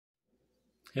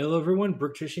Hello everyone,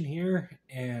 Brooktician here,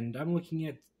 and I'm looking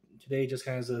at today just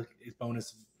kind of as a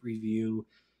bonus review.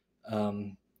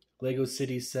 Um, Lego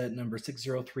City set number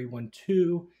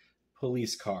 60312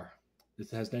 police car.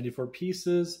 This has 94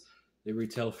 pieces. They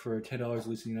retail for $10 at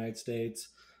least in the United States.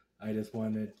 I just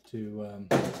wanted to,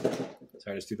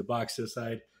 sorry, I just threw the box to the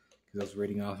side because I was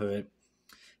reading off of it.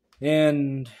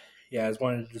 And yeah, I just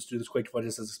wanted to just do this quick one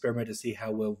just as an experiment to see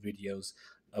how well videos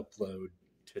upload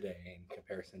today in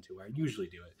comparison to where I usually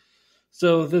do it.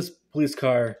 So this police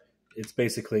car, it's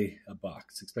basically a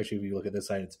box. Especially if you look at this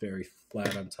side, it's very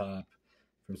flat on top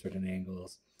from certain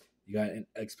angles. You got an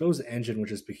exposed engine,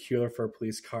 which is peculiar for a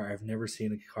police car. I've never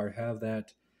seen a car have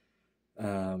that.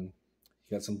 You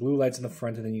got some blue lights in the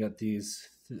front, and then you got these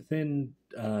thin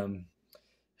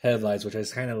headlights, which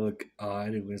just kind of look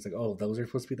odd. It's like, oh, those are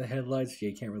supposed to be the headlights. Yeah,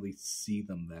 you can't really see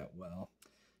them that well,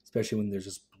 especially when there's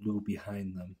just blue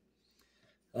behind them.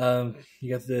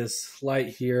 You got this light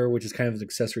here, which is kind of an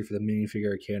accessory for the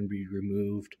minifigure. It can be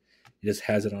removed. It just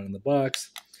has it on in the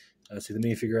box. See the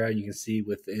minifigure out. You can see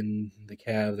within the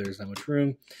cab, there's not much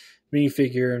room.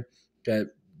 Minifigure got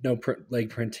no leg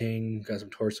printing. Got some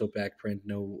torso back print.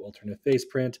 No alternate face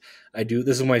print.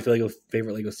 This is my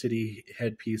favorite Lego City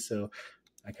headpiece, so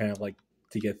I kind of like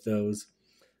to get those.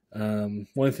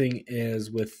 One thing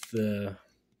is with the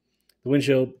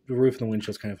windshield, the roof and the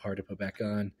windshield is kind of hard to put back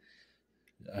on.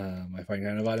 I find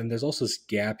kind of odd. And there's also this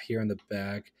gap here in the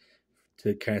back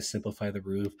to kind of simplify the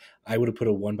roof. I would have put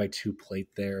a 1x2 plate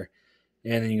there.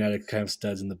 And then you got kind of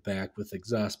studs in the back with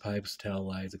exhaust pipes, tail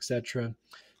lights, etc.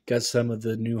 Got some of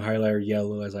the new highlighter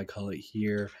yellow, as I call it,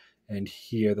 here and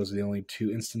here. Those are the only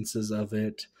two instances of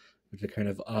it, which are kind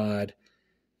of odd.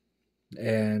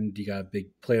 And you got a big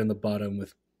plate on the bottom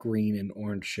with green and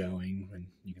orange showing, and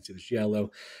you can see this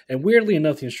yellow. And weirdly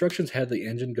enough, the instructions had the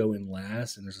engine go in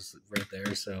last, and there's just right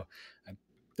there. So I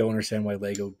don't understand why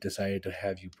Lego decided to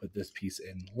have you put this piece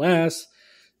in last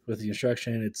with the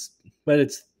instruction. It's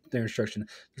their instruction.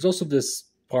 There's also this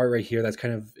part right here that's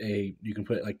kind of you can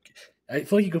put I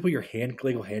feel like you could put your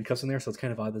Lego handcuffs in there, so it's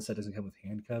kind of odd this set doesn't come with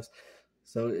handcuffs.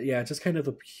 So yeah, it's just kind of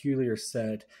a peculiar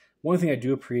set. One thing I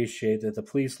do appreciate that the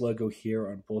police logo here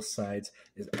on both sides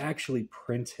is actually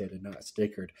printed and not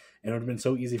stickered. And it would have been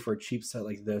so easy for a cheap set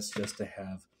like this just to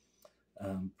have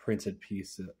printed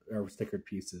pieces or stickered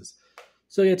pieces.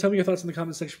 So yeah, tell me your thoughts in the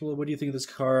comment section below. What do you think of this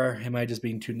car? Am I just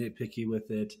being too nitpicky with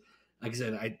it? Like I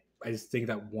said, I just think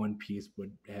that one piece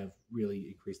would have really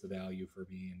increased the value for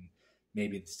me, and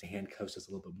maybe the handcuffs just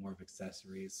a little bit more of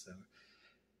accessories. So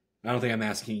I don't think I'm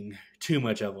asking too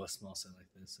much of a small set like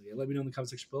this. So yeah, let me know in the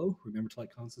comment section below. Remember to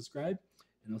like, comment, subscribe,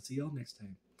 and I'll see y'all next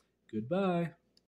time. Goodbye.